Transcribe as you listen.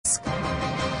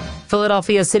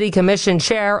Philadelphia City Commission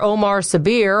Chair Omar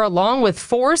Sabir, along with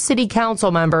 4 city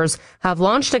council members, have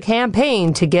launched a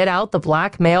campaign to get out the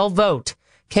black male vote.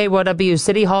 KYW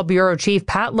City Hall Bureau Chief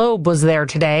Pat Loeb was there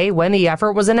today when the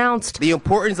effort was announced. The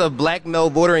importance of black male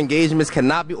voter engagements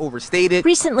cannot be overstated.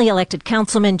 Recently elected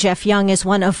Councilman Jeff Young is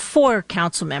one of 4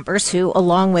 council members who,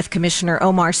 along with Commissioner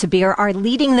Omar Sabir, are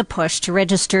leading the push to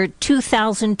register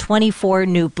 2,024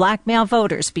 new black male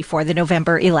voters before the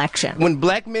November election. When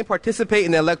black men participate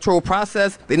in the electoral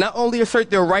process, they not only assert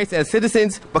their rights as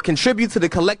citizens, but contribute to the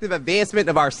collective advancement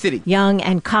of our city. Young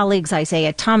and colleagues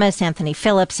Isaiah Thomas, Anthony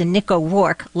Phillips, and Nick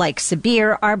O'Rourke, like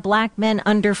Sabir, are black men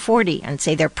under 40 and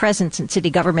say their presence in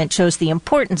city government shows the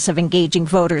importance of engaging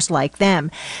voters like them.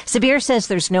 Sabir says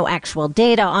there's no actual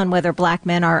data on whether black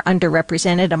men are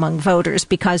underrepresented among voters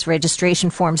because registration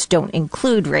forms don't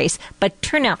include race, but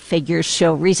turnout figures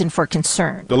show reason for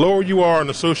concern. The lower you are on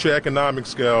the socioeconomic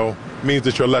scale means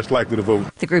that you're less likely to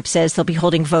vote. The group says they'll be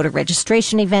holding voter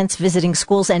registration events, visiting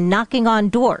schools, and knocking on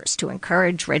doors to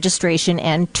encourage registration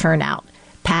and turnout.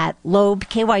 Pat Loeb,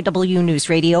 KYW News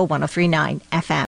Radio 103.9 FM.